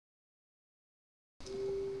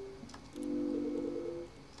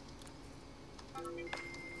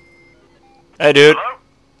Hey dude. Hello?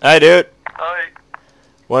 Hey dude. Hi.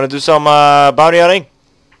 Wanna do some bounty hunting?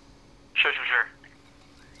 Sure.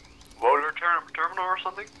 Roller terminal or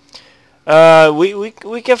something?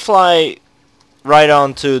 We can fly right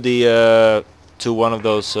on to the to one of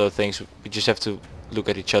those things. We just have to look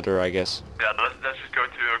at each other, I guess. Yeah, let's just go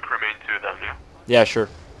to Cremain 2 then, yeah. Yeah, sure.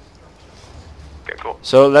 Okay, cool.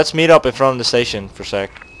 So let's meet up in front of the station for a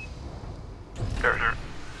sec. Sure.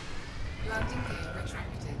 Landing gear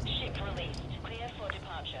retracted. Ship released. Clear for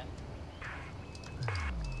departure.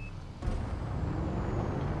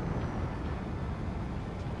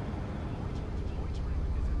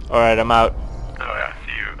 Alright, I'm out. Oh yeah,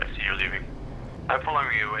 I see you leaving. I'm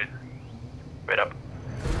following you, wait up.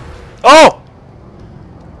 Oh!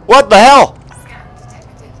 What the hell? Scan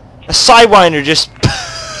detected. A sidewinder just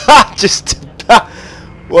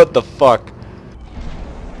what the fuck?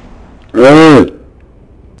 Oh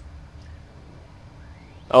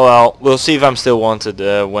well, we'll see if I'm still wanted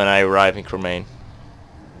when I arrive in Cremain.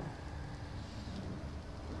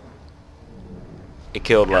 It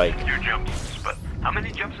killed like A few jumps, but how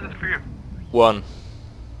many jumps is it for you? one.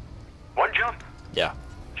 One jump? Yeah.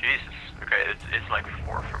 Jesus. Okay, it's like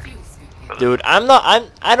 4 for me. But Dude,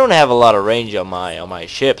 I don't have a lot of range on my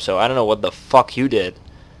ship, so I don't know what the fuck you did.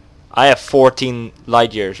 I have 14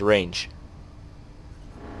 light years range.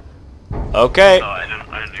 Okay. No, I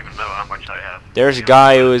don't even know how much I have. There's a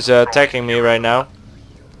guy who is attacking me right now.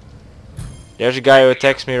 There's a guy who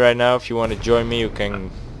attacks me right now. If you want to join me, you can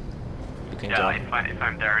Yeah, join. if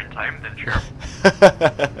I'm there in time, then sure.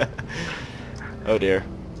 Oh dear.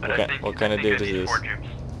 But Okay, I think, what kind of I think dude I need is 4 this? jumps.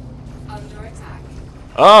 Under attack.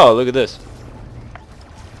 Oh, look at this.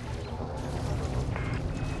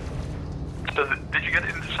 So did you get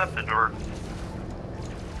intercepted or?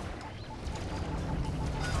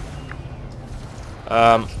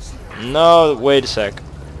 No, wait a sec.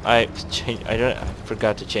 I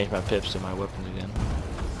forgot to change my pips to my weapons again.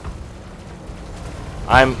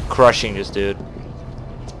 I'm crushing this dude.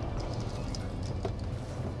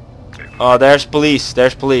 Oh, there's police,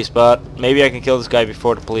 but maybe I can kill this guy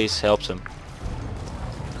before the police helps him.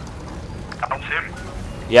 Helps him?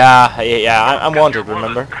 Yeah, I'm Because wanted, you're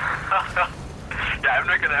remember? Yeah, I'm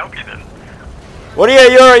not gonna help you then. What are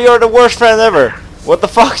you? You're the worst friend ever. What the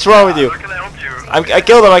fuck's wrong with you? I'm not gonna help you. I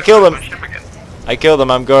killed him, I killed him. My ship again. I killed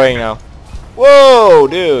him, I'm going now. Whoa,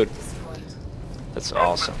 dude. That's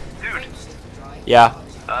awesome. Dude, Yeah.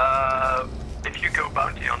 if you go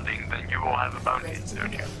bounty hunting, then you will have a bounty,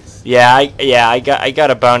 don't you? Yeah, I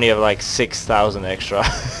got a bounty of like 6,000 extra.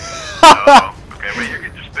 Oh, okay, but you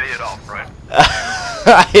can just pay it off, right?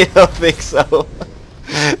 I don't think so.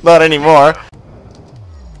 Not anymore.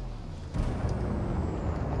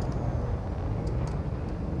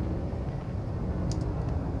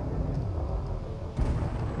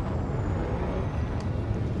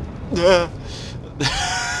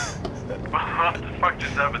 What the fuck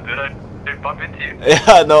just happened? Did I bump into you?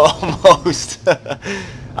 Yeah, no, almost.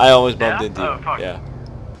 I almost bumped Yeah? into Oh, you. fuck. Yeah.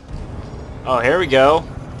 Oh, here we go.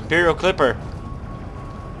 Imperial Clipper.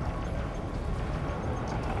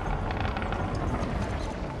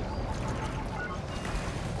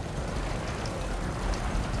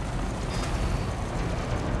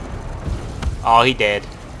 Oh, he dead.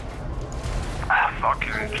 Ah,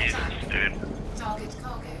 fucking Jesus, dude. Target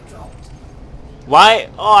cargo dropped. Why?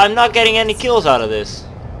 Oh, I'm not getting any kills out of this.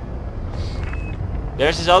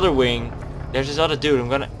 There's his other wing. There's his other dude. I'm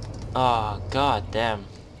gonna... Oh, god damn.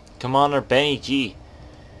 Commander Benny G.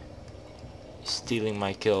 He's stealing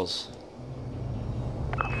my kills.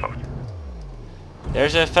 Oh, fuck.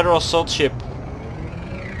 There's a federal assault ship.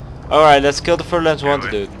 Alright, let's kill the Fer-de-Lance Yeah,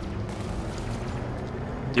 wanted wait. dude.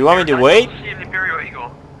 Do you want me to wait? I see an Imperial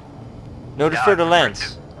Eagle. No, the Yeah, I Fer-de-Lance.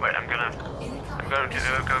 prefer to. Wait, I'm going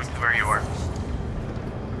to where you are.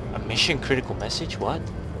 A mission critical message? What?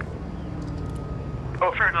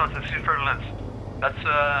 Oh, Fer-de-Lance, I see Fer-de-Lance. Let's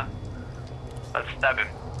stab him.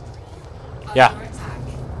 Yeah. Under attack.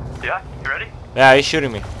 Yeah, you ready? Yeah, he's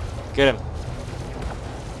shooting me. Get him.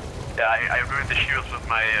 Yeah, I ruined the shields with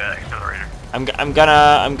my accelerator. I'm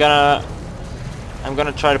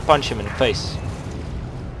gonna try to punch him in the face.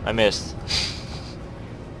 I missed.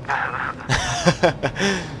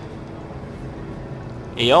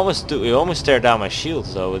 He almost tear down my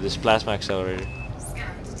shields though with this plasma accelerator.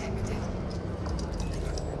 Scan detected.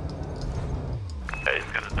 Yeah,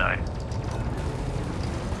 he's gonna die.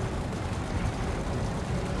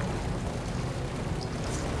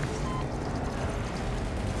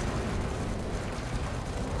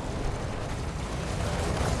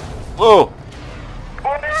 Whoa!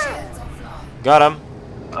 Shields offline. Got him.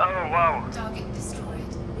 Oh, wow. Target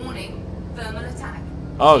destroyed. Warning. Thermal attack.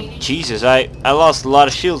 Oh Jesus! I lost a lot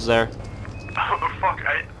of shields there. Oh fuck!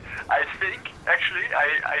 I think actually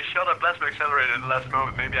I shot a plasma accelerator at the last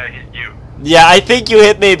moment. Maybe I hit you. Yeah, I think you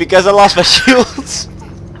hit me because I lost my shields.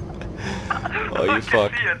 Oh, you I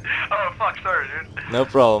fuck. can see it. Oh fuck! Sorry, dude. No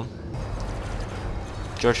problem.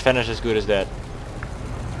 George Fenner's as good as that.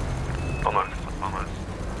 Almost.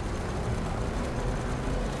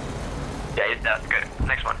 Yeah, that's good.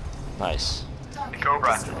 Next one. Nice. The Cobra.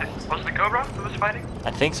 Was it the Cobra who was fighting?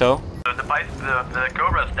 I think so. The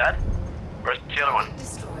Cobra's dead. Where's the other one?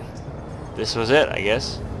 Destroyed. This was it, I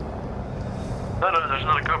guess. No, there's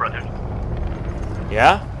another Cobra, dude.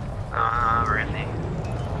 Yeah? Where is he?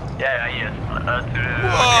 Yeah, he is.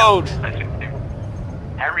 Whoa! Yeah, I see him.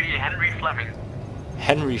 Henry Fleming.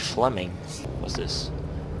 Henry Fleming. What's this?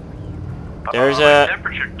 My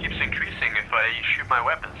temperature keeps increasing if I shoot my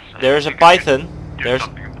weapons. There's a think I should Python. do There's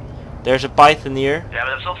something. a Python here. Yeah,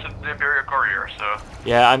 but there's also the Imperial Courier, so...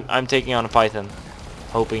 Yeah, I'm taking on a Python,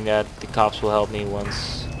 hoping that the cops will help me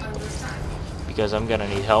once, Under attack. because I'm gonna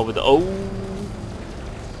need help with the... Oh!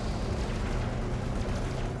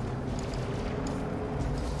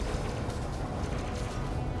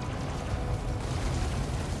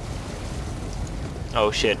 Oh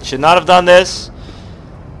shit, should not have done this.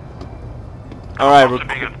 Alright, Also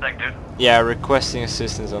being attacked, dude. yeah, requesting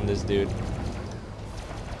assistance on this dude.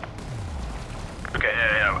 Okay,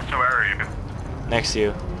 yeah, so where are you? Next to you.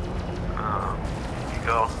 You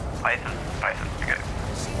go. Python, okay.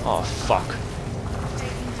 Oh fuck.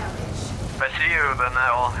 Taking damage. If I see you, then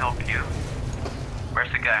I'll help you.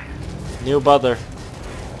 Where's the guy? New butler.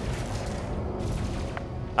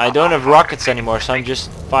 I don't have rockets anymore, so I'm just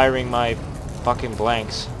firing my fucking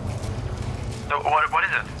blanks. So what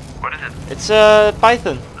is it? What is it? It's a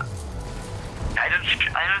Python. I don't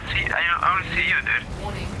see you, dude.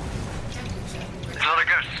 Warning. Temperature. It's not a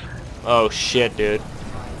ghost. Oh shit, dude.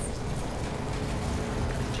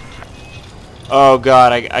 Oh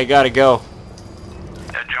god, I gotta go.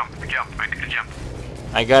 Jump, make a jump.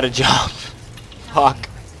 I gotta jump. Fuck.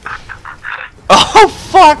 Oh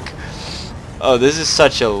fuck! Oh, this is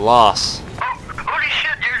such a loss. Oh, holy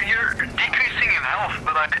shit, you're decreasing in health,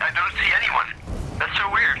 but I don't see anyone. That's so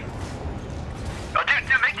weird. Oh, dude,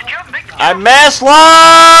 make the jump, I'm mass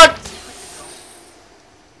locked!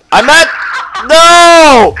 I'm at...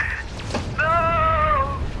 No!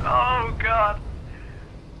 No! Oh, God.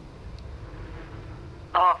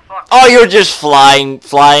 Oh, fuck. Oh, you're just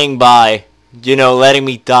flying by. You know, letting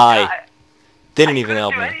me die. Didn't even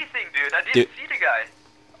help I me. couldn't do anything, dude. I didn't Dude. see the guy.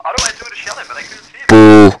 Otherwise, I would have shot him, but I couldn't see him.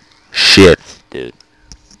 Bullshit. Dude.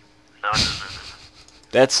 No.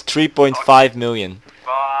 That's 3.5 million.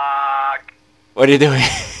 Fuck. What are you doing?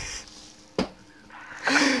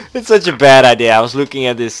 It's such a bad idea. I was looking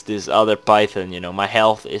at this other Python, you know, my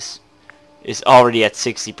health is already at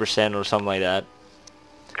 60% or something like that.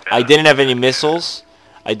 I didn't have any missiles.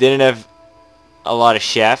 I didn't have a lot of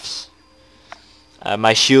chefs.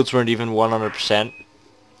 My shields weren't even 100%.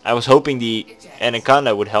 I was hoping the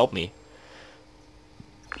Anaconda would help me.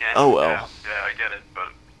 Yeah, Oh well. Yeah, I get it, but...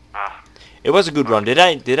 It was a good run. Did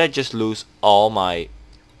I just lose all my...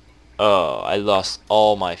 Oh, I lost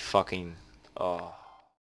all my fucking... Oh.